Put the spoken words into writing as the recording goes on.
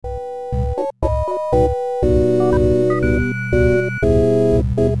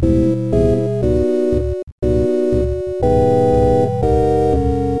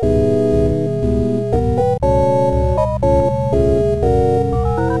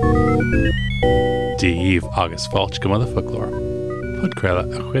Díomh agus fáilt go mada folklór. Fud creile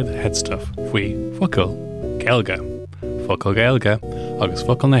a chuid headstuff faoi focail Gaeilge. Focail Gaeilge agus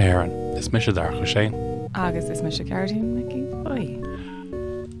focail na hÉireann. Is mis dar chu sé. Agus is mis Gardine, Mickey. Oi.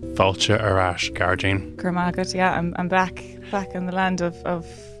 Fáilte arás Gardine. Gurmagat, yeah, I'm back in the land of...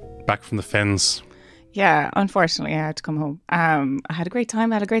 Back from the Fens. Yeah, unfortunately I had to come home. I had a great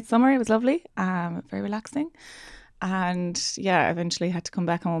time, I had a great summer, it was lovely, very relaxing. And yeah, eventually had to come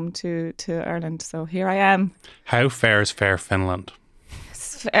back home to Ireland. So here I am. How fair is fair Finland?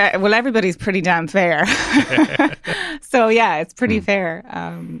 Well, everybody's pretty damn fair. So yeah, it's pretty fair.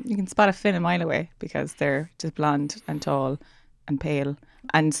 You can spot a Finn a mile away because they're just blonde and tall and pale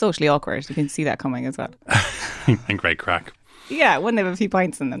and socially awkward. You can see that coming as well. And great crack. Yeah, when they have a few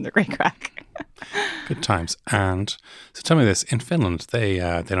pints in them, they're great crack. Good times. And so tell me this, in Finland, they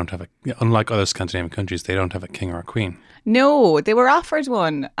don't have unlike other Scandinavian countries, they don't have a king or a queen. No, they were offered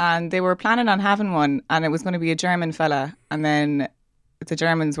one and they were planning on having one and it was going to be a German fella. And then the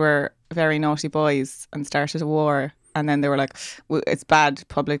Germans were very naughty boys and started a war. And then they were like, well, it's bad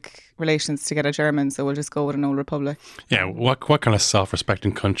public relations to get a German, so we'll just go with an old republic. Yeah, what kind of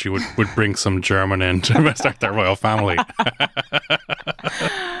self-respecting country would bring some German in to start their royal family?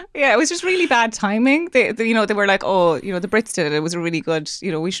 Yeah, it was just really bad timing. They were like, oh, the Brits did it. It was really good.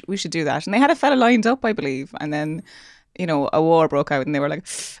 We should do that. And they had a fella lined up, I believe. And then, a war broke out and they were like,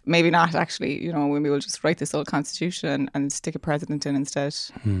 maybe not actually, maybe we'll just write this old constitution and stick a president in instead.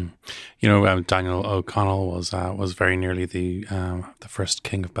 Daniel O'Connell was very nearly the first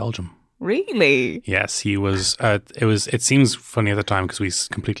king of Belgium. Really? Yes, he was. It seems funny at the time because we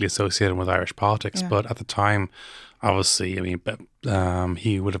completely associate him with Irish politics, but at the time, obviously,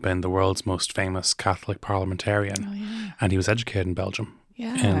 he would have been the world's most famous Catholic parliamentarian, and he was educated in Belgium,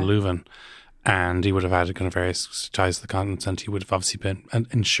 in Leuven. And he would have had kind of various ties to the continent, and he would have obviously been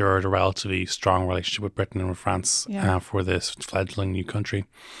ensured a relatively strong relationship with Britain and with France for this fledgling new country.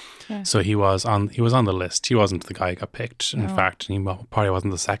 Yeah. So he was on the list. He wasn't the guy who got picked, in fact, and he probably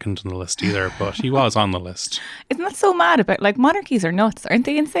wasn't the second on the list either, but he was on the list. Isn't that so mad about, monarchies are nuts, aren't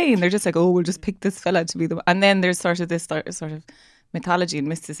they insane? They're just like, oh, we'll just pick this fella to be the... And then there's sort of this sort of mythology and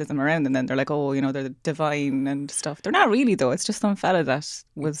mysticism around, and then they're like, oh, they're divine and stuff. They're not really, though. It's just some fella that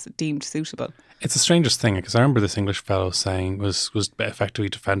was deemed suitable. It's the strangest thing, because I remember this English fellow saying was effectively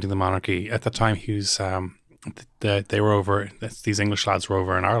defending the monarchy. At the time, he was they were over. These English lads were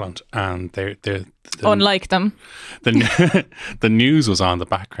over in Ireland, and they unlike them. The news was on the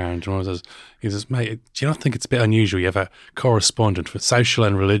background, and he says, "Mate, do you not think it's a bit unusual? You have a correspondent for social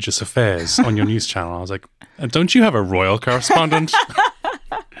and religious affairs on your news channel." I was like, "Don't you have a royal correspondent?"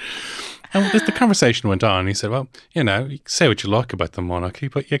 And the conversation went on. He said, "Well, you can say what you like about the monarchy,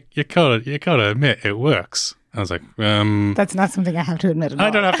 but you gotta admit it works." I was like, "That's not something I have to admit." I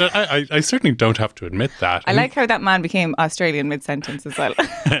don't have to. I certainly don't have to admit that. I like how that man became Australian mid-sentence as well.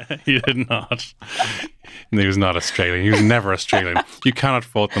 He did not. He was not Australian. He was never Australian. You cannot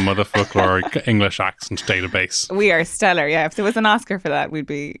fault the mother folklore English accent database. We are stellar. Yeah, if there was an Oscar for that, we'd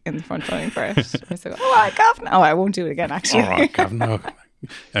be in the front running for it. So, Gavin. Oh, I won't do it again. Actually, all right, Gavin. No.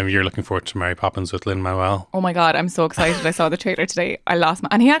 You're looking forward to Mary Poppins with Lin-Manuel. Oh my God, I'm so excited. I saw the trailer today. I lost my...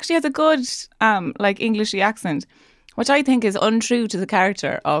 And he actually has a good Englishy accent, which I think is untrue to the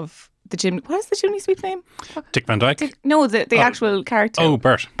character of the chimney... What is the chimney sweep's name? Dick Van Dyke? No, the actual character. Oh,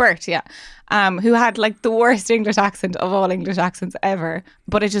 Bert. Bert, yeah. Who had the worst English accent of all English accents ever.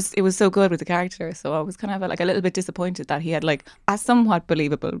 But it was so good with the character. So I was kind of a little bit disappointed that he had a somewhat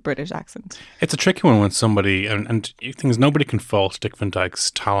believable British accent. It's a tricky one when somebody, and things nobody can fault Dick Van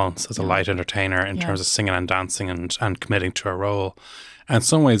Dyke's talents as a light entertainer in terms of singing and dancing and committing to a role. And in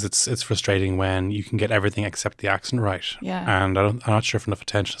some ways, it's frustrating when you can get everything except the accent right. Yeah. And I'm not sure if enough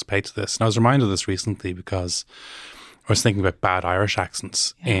attention is paid to this. And I was reminded of this recently because I was thinking about bad Irish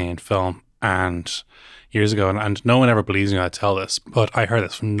accents in film. And years ago, and no one ever believes me when I tell this, but I heard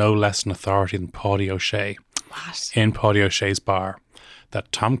this from no less an authority than Paddy O'Shea. What? In Paddy O'Shea's bar,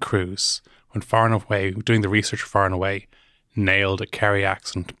 that Tom Cruise, when Far and Away, doing the research for Far and Away, nailed a Kerry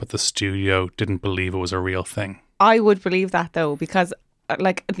accent, but the studio didn't believe it was a real thing. I would believe that though, because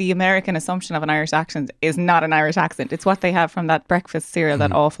the American assumption of an Irish accent is not an Irish accent. It's what they have from that breakfast cereal,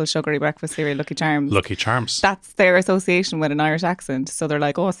 that awful sugary breakfast cereal, Lucky Charms. Lucky Charms. That's their association with an Irish accent. So they're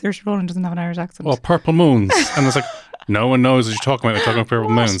like, oh, Saoirse Ronan doesn't have an Irish accent. Oh, Purple Moons. And it's like, no one knows what you're talking about. We're talking about Purple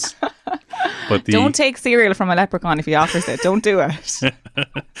Moons. But don't take cereal from a leprechaun if he offers it. Don't do it.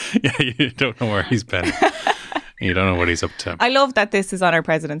 Yeah, you don't know where he's been. You don't know what he's up to. I love that this is on our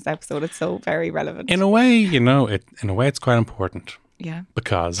president's episode. It's so very relevant. In a way, it's quite important. Yeah.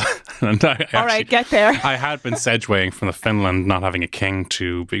 Because and All right, get there. I had been segueing from the Finland not having a king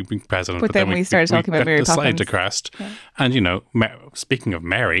to being president, But then we started talking about Mary Poppins. Slightly depressed. Yeah. And speaking of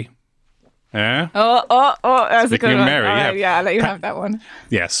Mary, yeah. That's a good one. Mary, right, yeah, I'll let you have that one.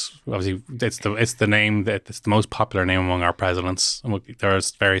 Yes, obviously it's the name it's the most popular name among our presidents.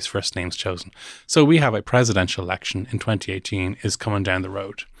 There's various first names chosen. So we have a presidential election in 2018 is coming down the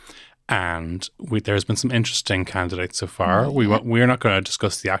road. And there's been some interesting candidates so far. We're not going to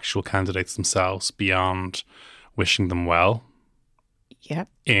discuss the actual candidates themselves beyond wishing them well. Yeah.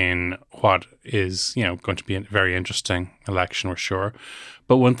 In what is going to be a very interesting election, we're sure.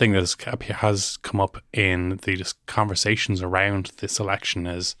 But one thing that has come up in the conversations around this election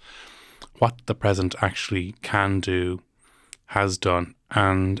is what the president actually can do, has done,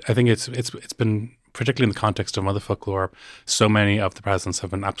 and I think it's been, particularly in the context of mother folklore, so many of the presidents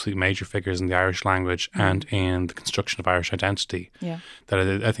have been absolute major figures in the Irish language and in the construction of Irish identity. Yeah. That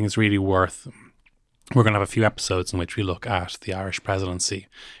I think it's really worth. We're going to have a few episodes in which we look at the Irish presidency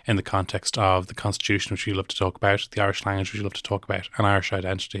in the context of the Constitution, which we love to talk about, the Irish language, which we love to talk about, and Irish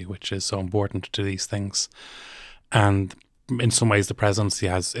identity, which is so important to these things. And in some ways, the presidency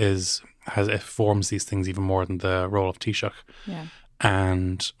it forms these things even more than the role of Taoiseach. Yeah.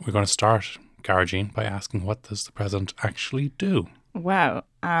 And we're going to start, Garagine, by asking, what does the president actually do? Wow.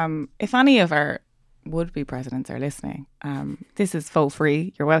 If any of our would-be presidents are listening, this is faux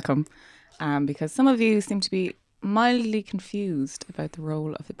free. You're welcome. Because some of you seem to be mildly confused about the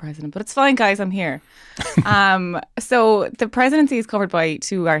role of the president. But it's fine, guys, I'm here. So the presidency is covered by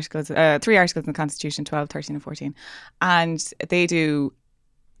three articles in the Constitution, 12, 13 and 14. And they do,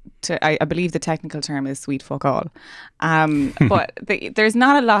 I believe the technical term is sweet fuck all. But there's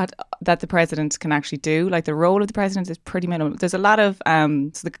not a lot that the president can actually do. Like, the role of the president is pretty minimal. There's a lot of,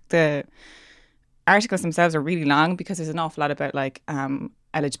 so the articles themselves are really long because there's an awful lot about like,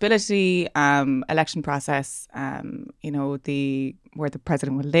 eligibility, election process, where the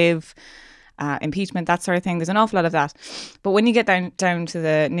president will live, impeachment, that sort of thing. There's an awful lot of that. But when you get down to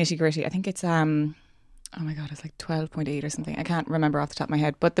the nitty gritty, I think it's oh my God, it's like 12.8 or something. I can't remember off the top of my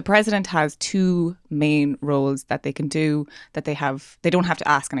head. But the president has two main roles that they can do that they don't have to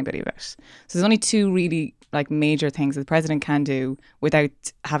ask anybody about. So there's only two really like major things that the president can do without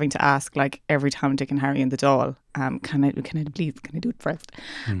having to ask like every Tom, Dick and Harry in the Dáil. Can I do it first?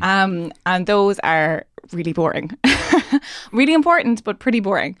 And those are really boring. Really important, but pretty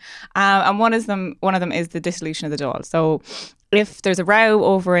boring. And one of them is the dissolution of the Dáil. So if there's a row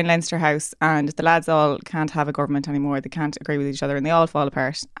over in Leinster House and the lads all can't have a government anymore, they can't agree with each other and they all fall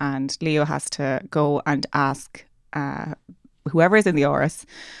apart, and Leo has to go and ask whoever is in the Áras,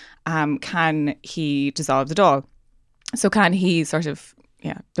 can he dissolve the Dáil? So can he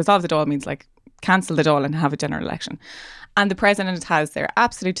dissolve the Dáil means like cancel the Dáil and have a general election. And the president has their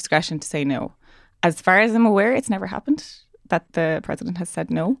absolute discretion to say no. As far as I'm aware, it's never happened that the president has said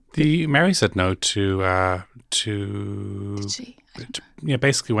no. Mary said no to Did she?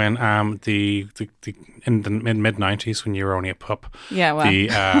 Basically when in the mid-90s when you were only a pup. Yeah,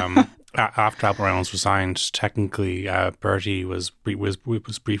 well. After Albert Reynolds resigned, technically Bertie was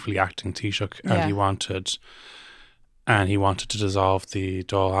briefly acting Taoiseach, and he wanted to dissolve the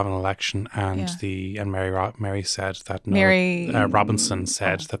Dáil, have an election, and Mary said that Robinson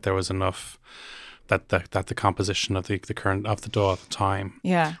said that there was enough. That the composition of the current of the Dáil at the time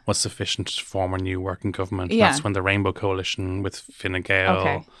was sufficient to form a new working government. Yeah. That's when the Rainbow Coalition with Fine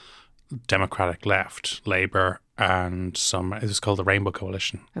Gael, Democratic Left, Labour, and it was called the Rainbow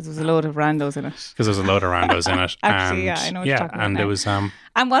Coalition. Because there was a load of randos in it. Actually, I know what you're talking about now. It was.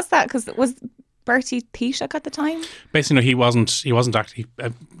 And was that because was Bertie Taoiseach at the time? Basically, no, he wasn't actually.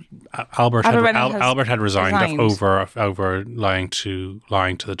 Albert had resigned over lying to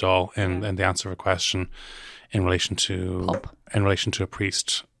the Dáil in the answer of a question in relation to a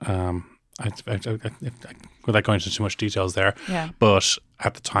priest. Without going into too much details there, but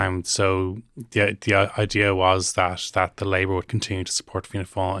at the time, so the idea was that the Labour would continue to support Fianna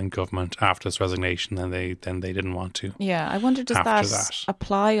Fáil in government after his resignation, and they didn't want to. Yeah, I wonder, does that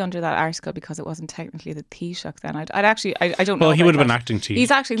apply under that article because it wasn't technically the Taoiseach then? I don't know. Well, he would have been acting Taoiseach.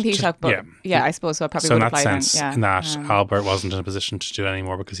 He's acting Taoiseach, but I suppose so. It probably would apply then. So in that sense, Albert wasn't in a position to do it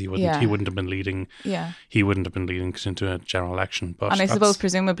anymore because he wouldn't have been leading. Yeah, he wouldn't have been leading into a general election. But I suppose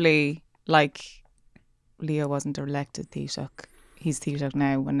presumably, like, Leo wasn't elected Taoiseach. He's Taoiseach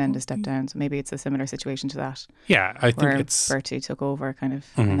now when Nenda stepped down. So maybe it's a similar situation to that. Yeah, I think it's... Bertie took over kind of,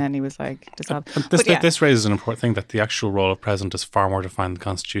 and then he was like dissolved. This raises an important thing, that the actual role of president is far more defined in the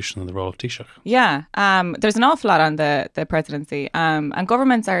Constitution than the role of Taoiseach. Yeah, there's an awful lot on the presidency. And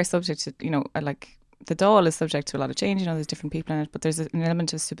governments are subject to, like the Dáil is subject to a lot of change. There's different people in it, but there's an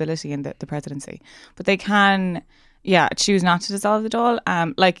element of stability in the presidency. But they can, choose not to dissolve the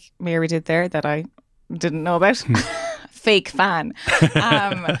Dáil, like Mary did there, that I didn't know about. Fake fan.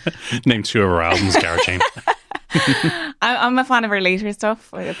 Named 2 of her albums, Garage Chain. I'm a fan of her later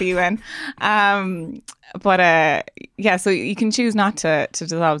stuff at the UN. So you can choose not to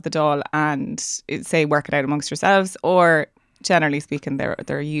dissolve the Dáil and say work it out amongst yourselves, or generally speaking,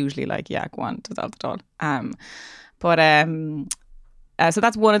 they're usually like, go on, dissolve the Dáil. So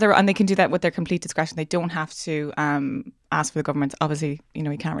that's one of and they can do that with their complete discretion. They don't have to ask for the government's. Obviously,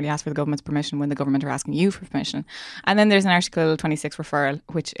 you can't really ask for the government's permission when the government are asking you for permission. And then there's an Article 26 referral,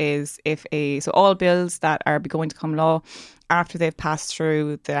 which is so all bills that are going to become law after they've passed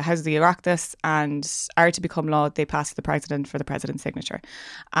through the House of the Oireachtas and are to become law, they pass to the President for the President's signature.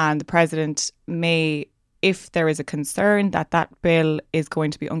 And the President may, if there is a concern that that bill is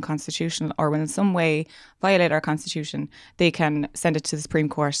going to be unconstitutional or will in some way violate our constitution, they can send it to the Supreme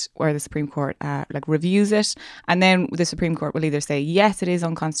Court, where the Supreme Court reviews it, and then the Supreme Court will either say yes, it is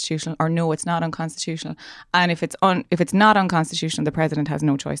unconstitutional, or no, it's not unconstitutional. And if it's not unconstitutional, the President has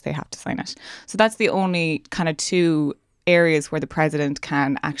no choice; they have to sign it. So that's the only kind of 2 areas where the President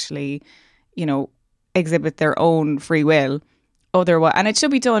can actually, exhibit their own free will. Otherwise, and it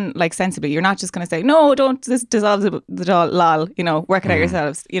should be done sensibly. You're not just going to say, no, don't dissolve the Dáil, lol, work it out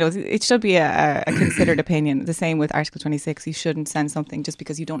yourselves. It should be a considered opinion. The same with Article 26. You shouldn't send something just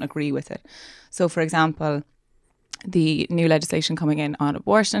because you don't agree with it. So, for example, the new legislation coming in on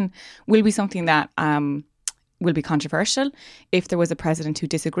abortion will be something that will be controversial. If there was a president who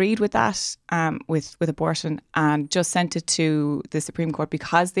disagreed with that, with abortion, and just sent it to the Supreme Court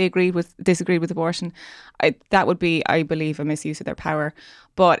because they disagreed with abortion, that would be, I believe, a misuse of their power.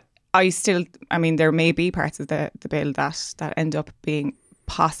 But there may be parts of the bill that end up being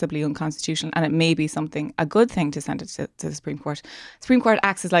possibly unconstitutional, and it may be a good thing to send it to the Supreme Court. The Supreme Court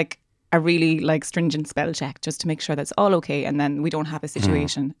acts as a really stringent spell check just to make sure that's all okay, and then we don't have a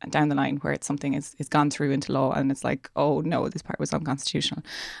situation down the line where something is gone through into law and it's like, oh no, this part was unconstitutional.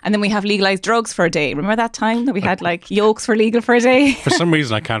 And then we have legalised drugs for a day. Remember that time that we had yolks for legal for a day? For some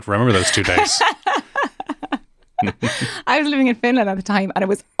reason I can't remember those 2 days. I was living in Finland at the time and it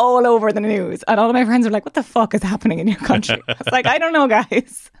was all over the news, and all of my friends were like, what the fuck is happening in your country? I was like, I don't know,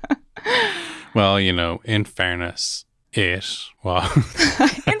 guys. Well, in fairness, it was.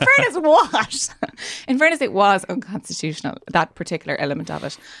 In fairness, what? In fairness, it was unconstitutional, that particular element of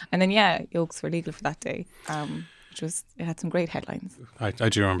it. And then, yolks were legal for that day, it had some great headlines. I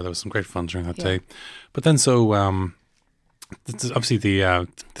do remember there was some great fun during that day. But then, obviously the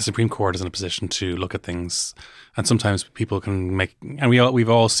Supreme Court is in a position to look at things, and sometimes people can make, and we've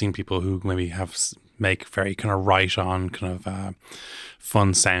all seen people who maybe make very kind of right on kind of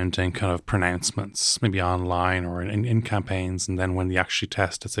fun sounding kind of pronouncements, maybe online or in campaigns, and then when they actually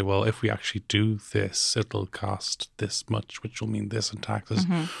test it, say, well, if we actually do this, it'll cost this much, which will mean this in taxes,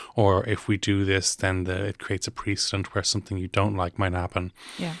 or if we do this, then it creates a precedent where something you don't like might happen,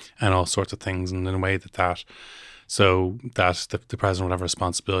 and all sorts of things, and in a way so that the president will have a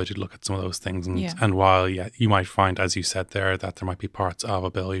responsibility to look at some of those things. And while, you might find, as you said there, that there might be parts of a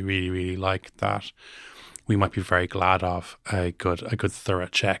bill you really, really like, that we might be very glad of a good thorough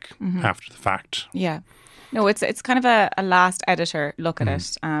check after the fact. Yeah. No, it's kind of a last editor look at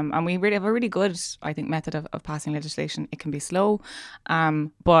it. And we really have a really good, I think, method of passing legislation. It can be slow,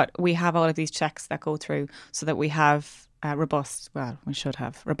 but we have all of these checks that go through so that we have we should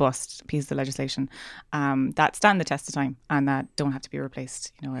have robust pieces of legislation that stand the test of time and that don't have to be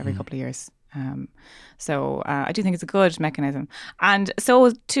replaced, every couple of years. So I do think it's a good mechanism. And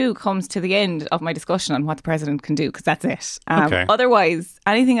so too comes to the end of my discussion on what the president can do, because that's it. Otherwise,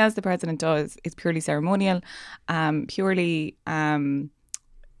 anything else the president does is purely ceremonial, purely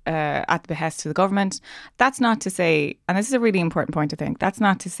at the behest of the government. That's not to say, and this is a really important point, I think, that's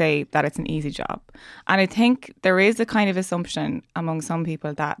not to say that it's an easy job. And I think there is a kind of assumption among some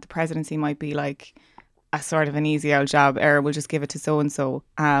people that the presidency might be like a sort of an easy old job, or we'll just give it to so-and-so.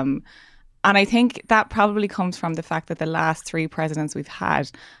 And I think that probably comes from the fact that the last 3 presidents we've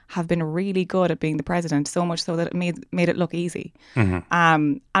had have been really good at being the president, so much so that it made it look easy.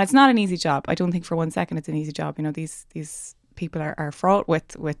 And it's not an easy job. I don't think for one second it's an easy job. These people are fraught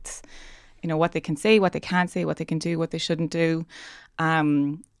with what they can say, what they can't say, what they can do, what they shouldn't do.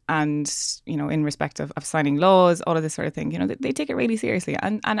 And in respect of signing laws, all of this sort of thing, they take it really seriously.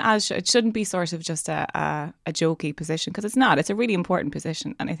 And it shouldn't be sort of just a jokey position, because it's not. It's a really important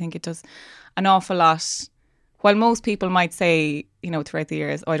position. And I think it does an awful lot while most people might say, throughout the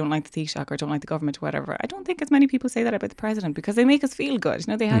years, oh, I don't like the Taoiseach or I don't like the government or whatever, I don't think as many people say that about the president because they make us feel good.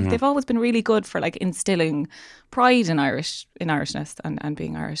 They've always been really good for like instilling pride in Irishness and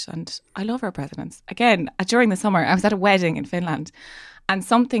being Irish. And I love our presidents. Again, during the summer, I was at a wedding in Finland and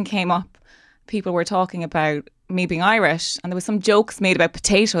something came up. People were talking about me being Irish and there was some jokes made about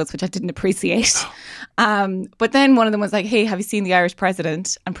potatoes, which I didn't appreciate. But then one of them was like, hey, have you seen the Irish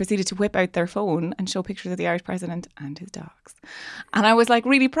president? And proceeded to whip out their phone and show pictures of the Irish president and his dogs. And I was like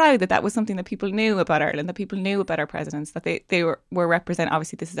really proud that was something that people knew about Ireland, that people knew about our presidents, that they were represent.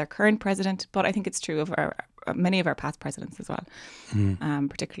 Obviously, this is our current president, but I think it's true of many of our past presidents as well,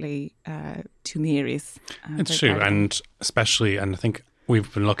 particularly two Marys. It's true, and especially, and I think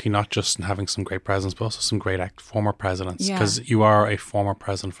we've been lucky not just in having some great presidents, but also some great former presidents, because you are a former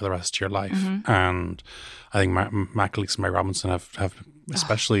president for the rest of your life. And I think Macaleese and Mary Robinson have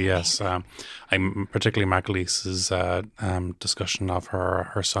especially, I'm particularly Macaleese's discussion of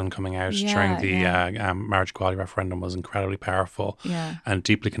her son coming out during the marriage equality referendum was incredibly powerful and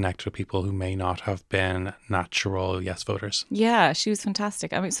deeply connected with people who may not have been natural yes voters. Yeah, she was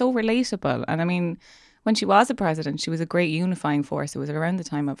fantastic. I mean, so relatable. And I mean, when she was a president, she was a great unifying force. It was around the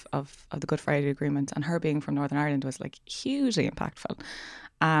time of the Good Friday Agreement, and her being from Northern Ireland was like hugely impactful.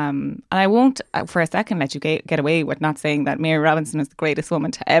 And I won't for a second let you get away with not saying that Mary Robinson is the greatest woman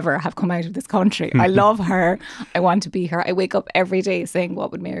to ever have come out of this country. I love her. I want to be her. I wake up every day saying,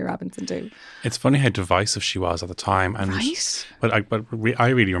 what would Mary Robinson do? It's funny how divisive she was at the time. And, right. But I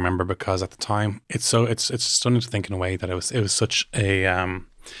really remember, because at the time, it's stunning to think in a way that it was such a...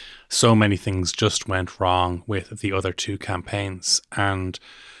 so many things just went wrong with the other two campaigns, and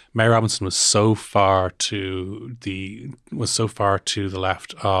Mary Robinson was so far to the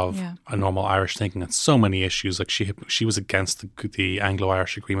left of a normal Irish thinking on so many issues. Like she was against the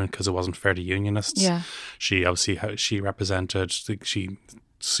Anglo-Irish Agreement because it wasn't fair to unionists. Yeah. She obviously represented she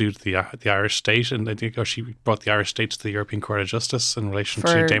sued the Irish state, and she brought the Irish state to the European Court of Justice in relation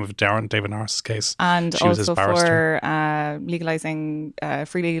to David Norris's case, and she also for legalising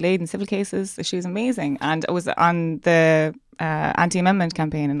free legal aid in civil cases. She was amazing, and it was on the anti-amendment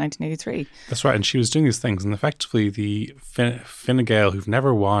campaign in 1983. That's right, and she was doing these things, and effectively the Fine Gael, who've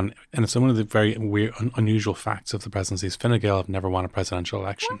never won, and it's one of the very weird, unusual facts of the presidency, is Fine Gael have never won a presidential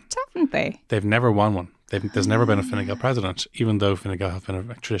election. What, haven't they? They've never won one. There's never been a Fine Gael president, even though Fine Gael have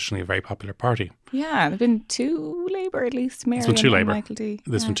been traditionally a very popular party. Yeah, there've been two Labour at least. Mary and Labour. Michael D.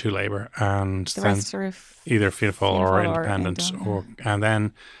 There's been two Labour, and the then rest are either Fianna Fáil or Independent, and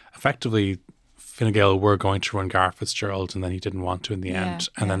then effectively Fine Gael were going to run Gareth Fitzgerald, and then he didn't want to in the end,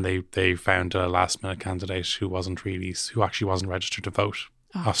 and then they found a last minute candidate who actually wasn't registered to vote,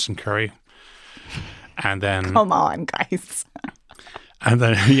 Austin Curry, and then come on, guys. And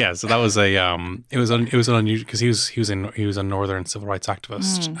then so that was it was an unusual, because he was a northern civil rights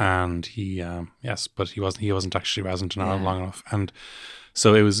activist, and but he wasn't actually resident in Ireland long enough, and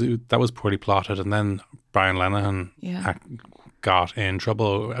so that was poorly plotted. And then Brian Lenihan got in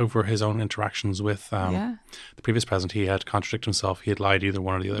trouble over his own interactions with the previous president. He had contradicted himself. He had lied either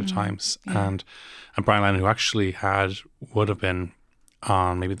one or the other times, and Brian Lenihan, who actually would have been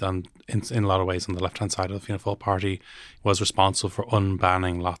in a lot of ways on the left-hand side of the Fianna Fáil party, was responsible for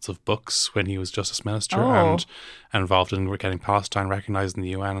unbanning lots of books when he was Justice Minister and involved in getting Palestine recognised in the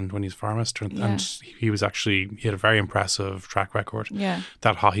UN, and when he was Foreign Minister. And he had a very impressive track record. Yeah.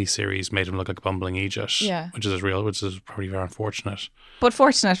 That Haughey series made him look like a bumbling Egypt, which is probably very unfortunate. But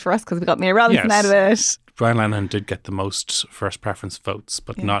fortunate for us, because we got Mary Robinson out of it. Brian Lenihan did get the most first preference votes,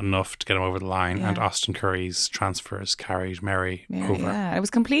 but not enough to get him over the line. And Austin Curry's transfers carried Mary over. Yeah, it was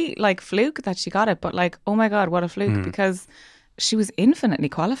complete fluke that she got it, but oh my God, what a fluke, because she was infinitely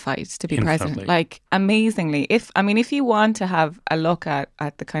qualified to be president. Amazingly. If you want to have a look at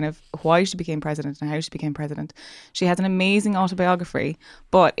the kind of why she became president and how she became president, she has an amazing autobiography.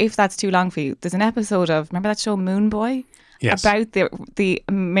 But if that's too long for you, there's an episode of, remember that show Moon Boy? Yes. About the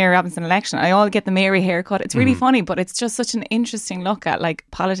Mary Robinson election. I all get the Mary haircut. It's really funny, but it's just such an interesting look at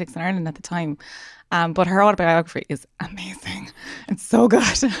politics in Ireland at the time. But her autobiography is amazing. It's so good.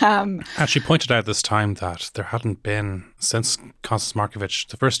 And she pointed out this time that there hadn't been, since Constance Markievicz,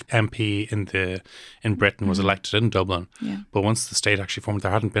 the first MP in Britain was elected in Dublin. Yeah. But once the state actually formed,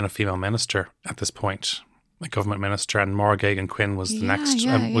 there hadn't been a female minister at this point, a government minister, and Maura Gagan Quinn was the next,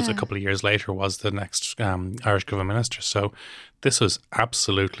 was a couple of years later, was the next Irish government minister. So this was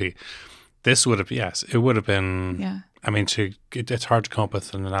absolutely, it would have been... Yeah. I mean, it's hard to come up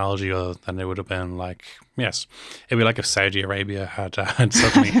with an analogy other than it would have been like Yes, it'd be like if Saudi Arabia had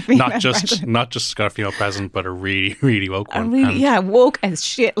suddenly not just got a female president, but a really, really woke one. Woke as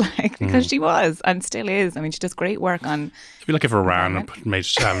shit, like, because she was and still is. I mean, she does great work on. It'd be like if Iran made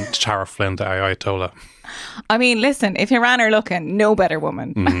Tara Flynn the Ayatollah. I mean, listen, if Iran are looking, no better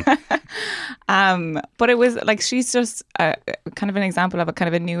woman. But it was like, she's just kind of an example of a kind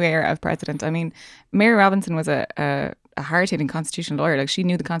of a new era of president. I mean, Mary Robinson was a hard-hitting constitutional lawyer. Like, she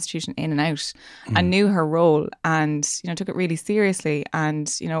knew the Constitution in and out and knew her role, and took it really seriously,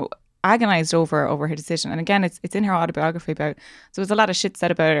 and agonized over her decision. And again, it's in her autobiography about. So there was a lot of shit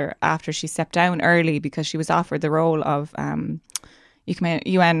said about her after she stepped down early because she was offered the role of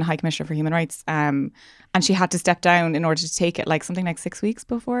UN High Commissioner for Human Rights, and she had to step down in order to take it, like something like 6 weeks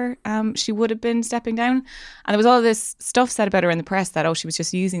before she would have been stepping down. And there was all this stuff said about her in the press that she was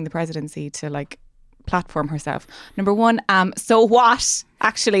just using the presidency to like platform herself. Number one, so what?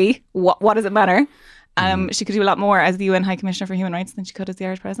 Actually, what does it matter? She could do a lot more as the UN High Commissioner for Human Rights than she could as the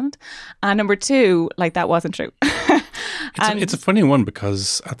Irish president. And number two, like, that wasn't true. It's a funny one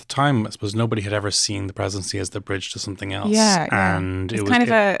because at the time, I suppose nobody had ever seen the presidency as the bridge to something else. Yeah. And it was kind of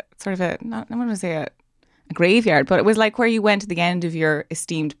a sort of a, not, I don't want to say a graveyard, but it was like where you went to the end of your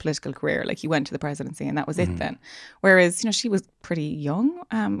esteemed political career. Like, you went to the presidency and that was it then. Whereas, she was pretty young,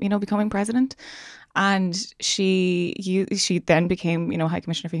 becoming president. And she then became, High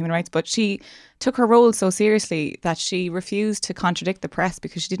Commissioner for Human Rights. But she took her role so seriously that she refused to contradict the press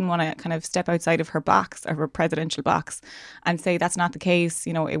because she didn't want to kind of step outside of her box, or her presidential box, and say that's not the case.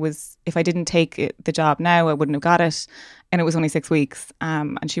 It was, if I didn't take the job now, I wouldn't have got it. And it was only 6 weeks.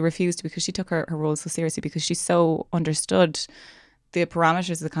 And she refused because she took her role so seriously, because she so understood the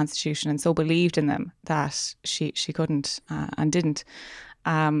parameters of the Constitution and so believed in them that she couldn't and didn't.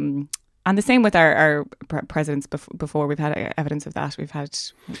 And the same with our presidents before. We've had evidence of that.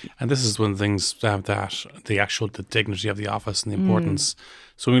 And this is one of the things that the dignity of the office and the importance.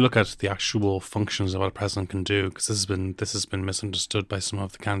 So when we look at the actual functions of what a president can do, because this has been misunderstood by some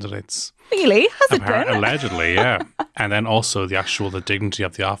of the candidates. Really? Has it been? Allegedly, yeah. And then also the dignity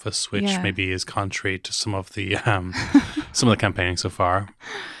of the office, which maybe is contrary to some of the campaigning so far.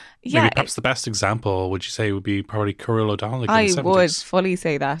 Yeah, maybe perhaps the best example, would you say, would be probably Cyril O'Donnell? I would fully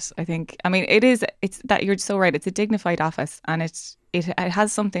say that. I think, it's that, you're so right. It's a dignified office, and it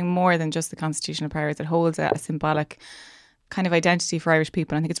has something more than just the constitutional powers. It holds a symbolic kind of identity for Irish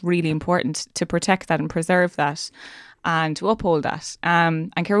people. I think it's really important to protect that and preserve that and to uphold that.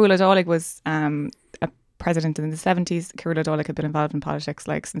 And Cyril O'Donnell was a president in the 70s. Cyril O'Donnell had been involved in politics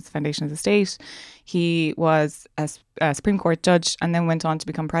since the foundation of the state. He was a Supreme Court judge and then went on to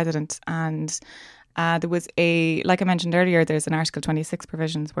become president. And there was like I mentioned earlier, there's an Article 26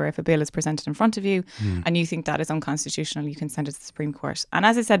 provisions where if a bill is presented in front of you and you think that is unconstitutional, you can send it to the Supreme Court. And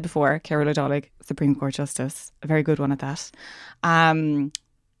as I said before, Cyril O'Donnell, Supreme Court Justice, a very good one at that.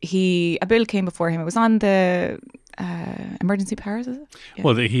 A bill came before him. It was on the emergency powers, is it? Yeah.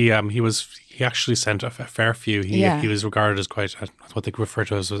 Well, he actually sent a fair few. He was regarded as quite what they refer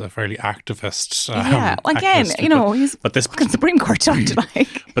to as a fairly activist. He's fucking Supreme Court judge,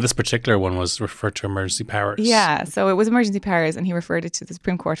 like. But this particular one was referred to emergency powers. Yeah, so it was emergency powers, and he referred it to the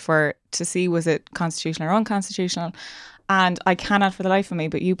Supreme Court to see was it constitutional or unconstitutional. And I cannot for the life of me,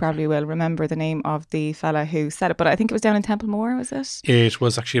 but you probably will remember the name of the fella who said it. But I think it was down in Templemore, was it? It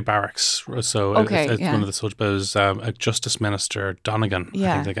was actually a barracks. So it's one of the such, but it was a Justice Minister, Donegan,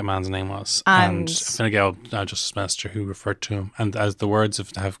 I think the man's name was. And Fine Gael Justice Minister who referred to him. And as the words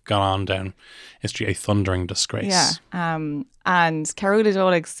have gone on down history, a thundering disgrace. Yeah. And Cyril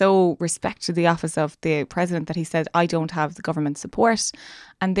O'Donnell so respected the office of the president that he said, I don't have the government support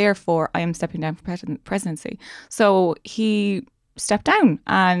and therefore I am stepping down from presidency. So he stepped down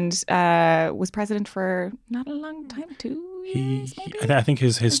and was president for not a long time, 2 years maybe? I think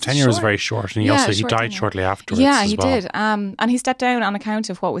his tenure was very short, and he died shortly afterwards. Yeah, he did. And he stepped down on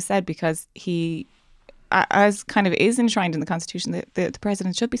account of what was said, because he, as kind of is enshrined in the Constitution, the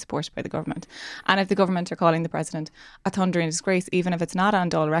president should be supported by the government. And if the government are calling the president a thundering disgrace, even if it's not on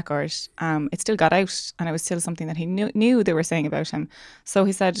Dáil record, it still got out, and it was still something that he knew they were saying about him. So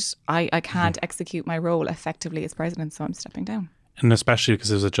he said, I can't execute my role effectively as president, so I'm stepping down. And especially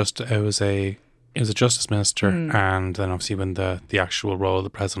because it was a justice minister, and then obviously when the actual role of the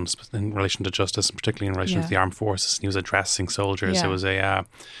president in relation to justice, and particularly in relation to the armed forces, and he was addressing soldiers, it was a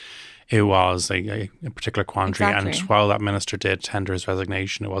particular quandary. Exactly. And while that minister did tender his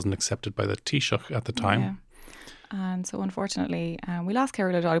resignation, it wasn't accepted by the Taoiseach at the time. And so unfortunately, we lost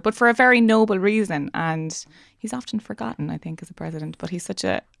Carol O'Dowd, but for a very noble reason. And he's often forgotten, I think, as a president. But he's such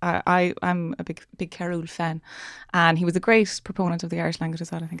a, I'm a big Carol fan. And he was a great proponent of the Irish language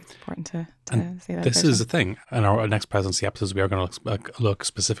as well. I think it's important to say that. This is the thing. In our next presidency episodes, we are going to look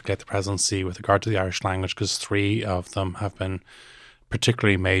specifically at the presidency with regard to the Irish language, because 3 of them have been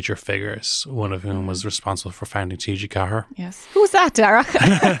particularly major figures, one of whom was responsible for founding TG Ceathair. Yes. Who's that, Dara?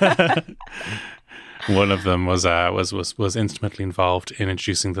 One of them was intimately involved in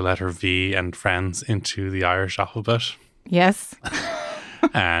introducing the letter V and friends into the Irish alphabet. Yes.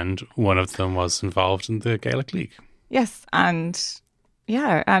 And one of them was involved in the Gaelic League. Yes, and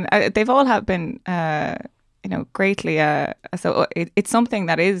they've all have been, greatly. So it's something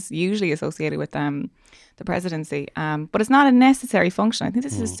that is usually associated with the presidency, but it's not a necessary function. I think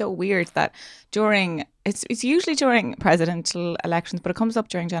this is so weird that it's usually during presidential elections, but it comes up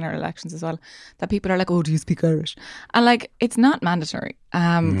during general elections as well, that people are like, oh, do you speak Irish? And like, it's not mandatory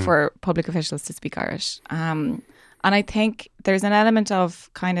for public officials to speak Irish. And I think there's an element of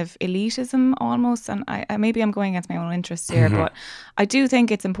kind of elitism almost, and I maybe I'm going against my own interests here, but I do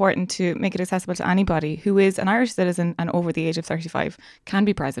think it's important to make it accessible to anybody who is an Irish citizen and over the age of 35 can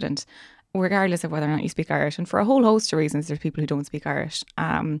be president, regardless of whether or not you speak Irish. And for a whole host of reasons, there's people who don't speak Irish.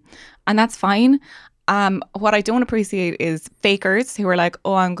 And that's fine. What I don't appreciate is fakers who are like,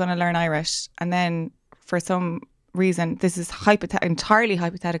 oh, I'm going to learn Irish. And then for some reason, this is entirely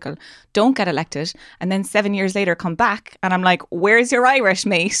hypothetical, don't get elected. And then 7 years later come back. And I'm like, where's your Irish,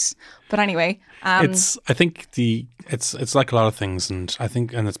 mate? But anyway. I think it's like a lot of things. And I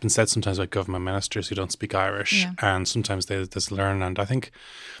think, and it's been said sometimes by government ministers who don't speak Irish. Yeah. And sometimes they just learn. And I think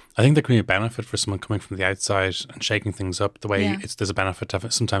there can be a benefit for someone coming from the outside and shaking things up the way there's a benefit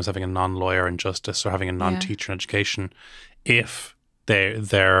to sometimes having a non-lawyer in justice or having a non-teacher in education if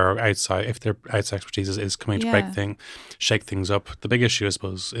their outside expertise is coming to shake things up. The big issue, I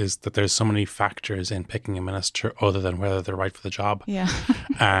suppose, is that there's so many factors in picking a minister other than whether they're right for the job. Yeah.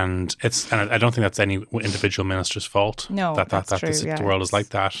 and I don't think that's any individual minister's fault. No, that's true. The world is like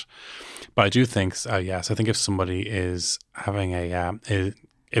that. But I do think, yes, I think if somebody is having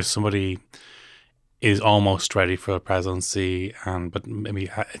if somebody is almost ready for a presidency,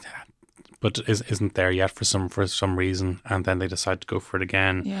 but isn't there yet for some reason, and then they decide to go for it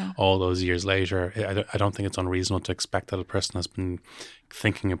again all those years later, I don't think it's unreasonable to expect that a person has been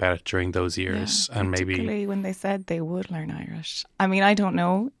thinking about it during those years, and particularly maybe when they said they would learn Irish. I mean, I don't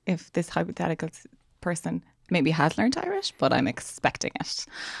know if this hypothetical person maybe has learned Irish, but I'm expecting it.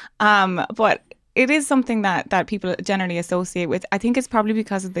 But it is something that people generally associate with. I think it's probably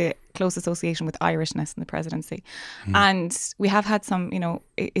because of the close association with Irishness in the presidency. And we have had some,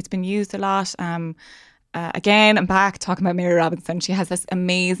 it's been used a lot. Again, I'm back talking about Mary Robinson. She has this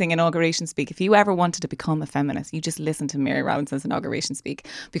amazing inauguration speak. If you ever wanted to become a feminist, you just listen to Mary Robinson's inauguration speak,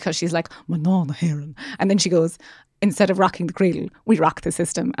 because she's like, "Manana Heron," and then she goes, "Instead of rocking the cradle, we rock the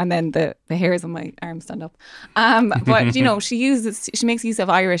system." And then the hairs on my arm stand up. But she makes use of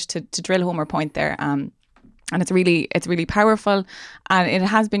Irish to drill home her point there. And it's really powerful, and it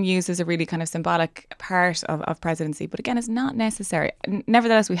has been used as a really kind of symbolic part of presidency. But again, it's not necessary.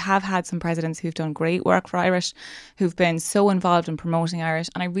 Nevertheless, we have had some presidents who've done great work for Irish, who've been so involved in promoting Irish,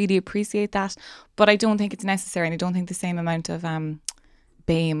 and I really appreciate that. But I don't think it's necessary, and I don't think the same amount of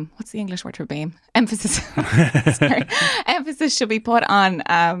BAME. What's the English word for BAME? Emphasis. Sorry. Emphasis should be put on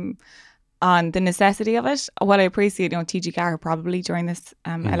the necessity of it. What I appreciate, TG Ceathair probably during this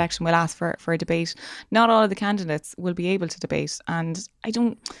election will ask for a debate. Not all of the candidates will be able to debate, and I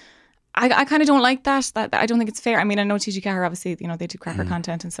kind of don't like that. That I don't think it's fair. I mean, I know TG Ceathair, obviously, they do cracker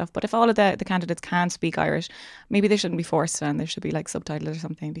content and stuff, but if all of the candidates can speak Irish, maybe they shouldn't be forced, and there should be like subtitles or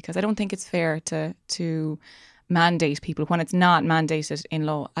something, because I don't think it's fair to mandate people when it's not mandated in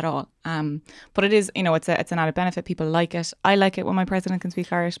law at all. But it is, it's an added benefit. People like it. I like it when my president can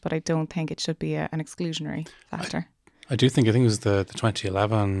speak Irish, but I don't think it should be an exclusionary factor. I think it was the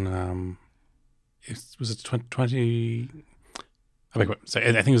 2011. Was it 20? I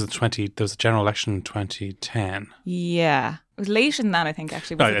think it was the 20. There was a general election in 2010. Yeah. It was later than that, I think,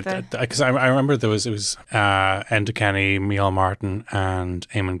 actually. Because I remember it was Enda Kenny, Micheál Martin, and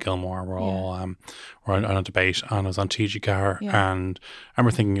Eamon Gilmore were all were on a debate, and it was on TG Ceathair. And I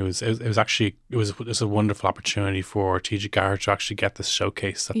remember thinking it was a wonderful opportunity for TG Ceathair to actually get this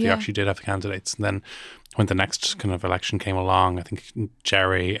showcase that they actually did have candidates. And then when the next kind of election came along, I think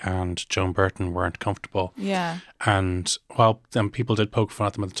Jerry and Joan Burton weren't comfortable. Yeah. And people did poke fun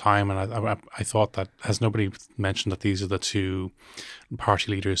at them at the time, and I thought that, has nobody mentioned that these are the two to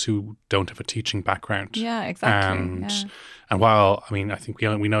party leaders who don't have a teaching background. Yeah, exactly. And while, I mean, I think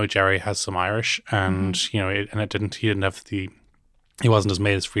we know Jerry has some Irish, and he didn't have he wasn't as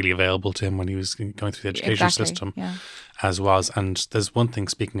made as freely available to him when he was going through the education system as was. And there's one thing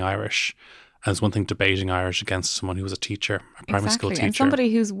speaking Irish, and there's one thing debating Irish against someone who was a teacher, a primary school teacher. And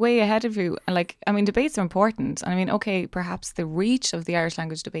somebody who's way ahead of you. And debates are important. And I mean, okay, perhaps the reach of the Irish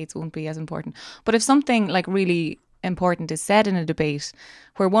language debates won't be as important. But if something like really important is said in a debate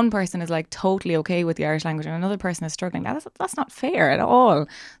where one person is like totally okay with the Irish language and another person is struggling, that's not fair at all.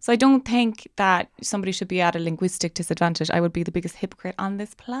 So I don't think that somebody should be at a linguistic disadvantage. I would be the biggest hypocrite on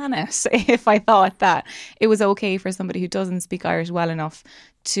this planet if I thought that it was okay for somebody who doesn't speak Irish well enough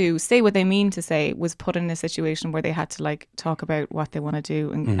to say what they mean to say was put in a situation where they had to like talk about what they want to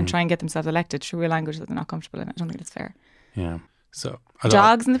do and try and get themselves elected through a language that they're not comfortable in. I don't think that's fair. Yeah. So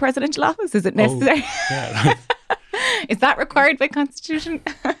dogs in the presidential office, is it necessary? Yeah. Is that required by constitution?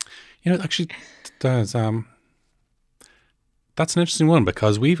 Actually, that's an interesting one,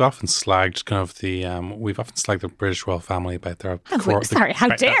 because we've often slagged the British royal family about their. How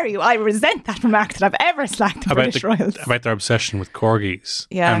dare you? I resent that remark that I've ever slagged the British royals about their obsession with corgis.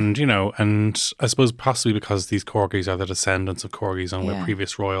 Yeah, and I suppose possibly because these corgis are the descendants of corgis on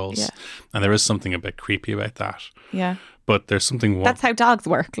previous royals, and there is something a bit creepy about that. Yeah. But there's something... That's how dogs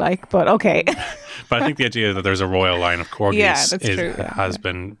work, but okay. But I think the idea that there's a royal line of corgis has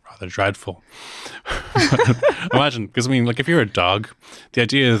been rather dreadful. Imagine, because I mean, like if you're a dog, the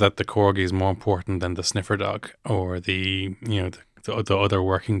idea that the corgi is more important than the sniffer dog or the other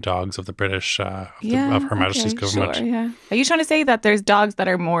working dogs of the British, of Her Majesty's government. Sure, yeah. Are you trying to say that there's dogs that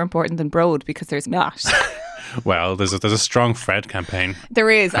are more important than Broad? Because there's not. Well, there's a strong Fred campaign. There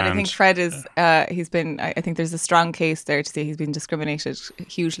is, and I think Fred is. I think there's a strong case there to say he's been discriminated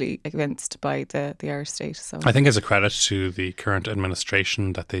hugely against by the Irish state. So I think it's a credit to the current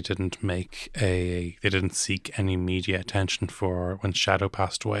administration that they didn't seek any media attention for when Shadow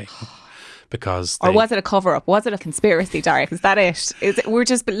passed away. Or was it a cover-up? Was it a conspiracy, Derek? Is that it? We're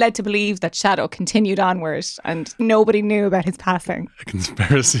just led to believe that Shadow continued onward and nobody knew about his passing. A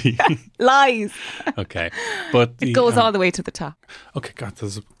conspiracy. Lies. Okay. But it goes all the way to the top. Okay, God,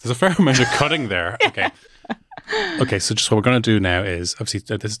 there's a fair amount of cutting there. Okay. Okay, so just what we're going to do now is, obviously,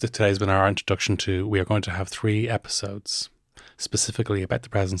 today's been our introduction to, we are going to have 3 episodes specifically about the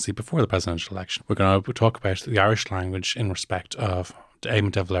presidency before the presidential election. We're going to talk about the Irish language in respect of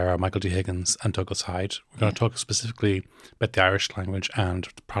Eamon de Valera, Michael D. Higgins and Douglas Hyde. We're going to talk specifically about the Irish language and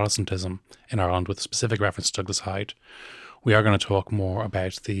Protestantism in Ireland with specific reference to Douglas Hyde. We are going to talk more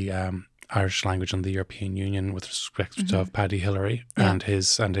about the Irish language and the European Union with respect of Paddy Hillary and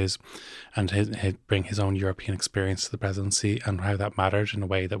his bring his own European experience to the presidency and how that mattered in a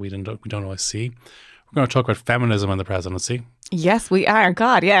way that we don't always see. We're going to talk about feminism in the presidency. Yes, we are.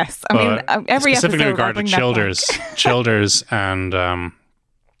 God, yes. I mean, every specifically episode regarding Childers and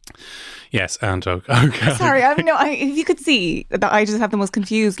yes, and okay. Sorry, if you could see that I just have the most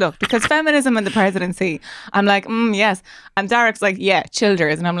confused look, because feminism and the presidency, I'm like, yes, and Derek's like, yeah,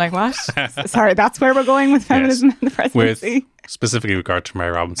 Childers, and I'm like, what? Sorry, that's where we're going with feminism and the presidency. With specifically regard to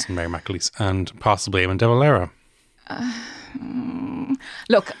Mary Robinson, Mary McAleese, and possibly even De Valera.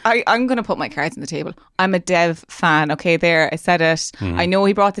 Look, I'm going to put my cards on the table. I'm a Dev fan. Okay, there, I said it. I know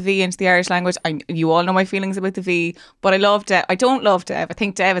he brought the V into the Irish language. You all know my feelings about the V, but I love Dev. I don't love Dev. I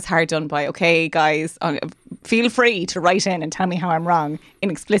think Dev is hard done by. Okay, guys, feel free to write in and tell me how I'm wrong in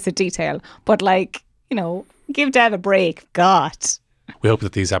explicit detail. But give Dev a break. God. We hope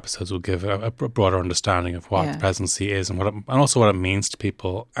that these episodes will give a broader understanding of what the presidency is and also what it means to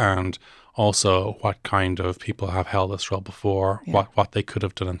people, and also what kind of people have held this role before, what they could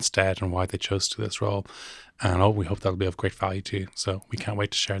have done instead and why they chose to do this role. And we hope that'll be of great value to you. So we can't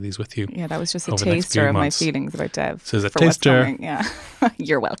wait to share these with you. Yeah, that was just a taster of my feelings about Dev. So it's a taster. Yeah,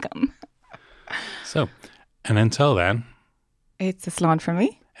 you're welcome. So, and until then, it's a slán from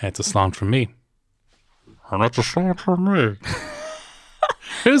me. It's a slán from me. And it's a slán from me.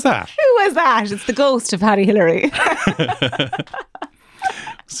 Who's that? Who is that? It's the ghost of Paddy Hillary.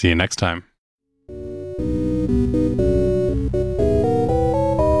 See you next time.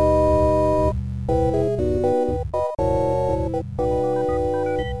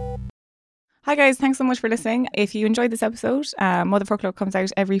 Hi guys, thanks so much for listening. If you enjoyed this episode, Motherfucker Club comes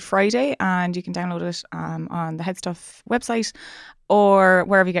out every Friday and you can download it on the Headstuff website or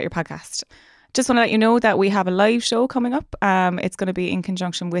wherever you get your podcast. Just want to let you know that we have a live show coming up. It's going to be in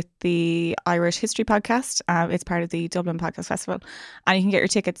conjunction with the Irish History Podcast. It's part of the Dublin Podcast Festival. And you can get your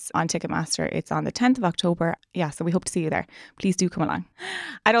tickets on Ticketmaster. It's on the 10th of October. Yeah, so we hope to see you there. Please do come along.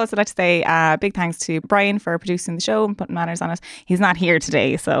 I'd also like to say big thanks to Brian for producing the show and putting manners on it. He's not here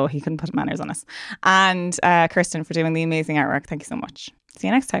today, so he couldn't put manners on us. And Kirsten for doing the amazing artwork. Thank you so much. See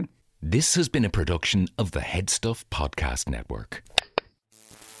you next time. This has been a production of the Head Stuff Podcast Network.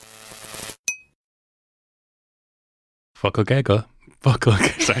 Fuckle giggle. Fuckle,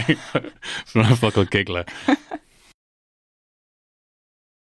 sorry. Fuckle giggler.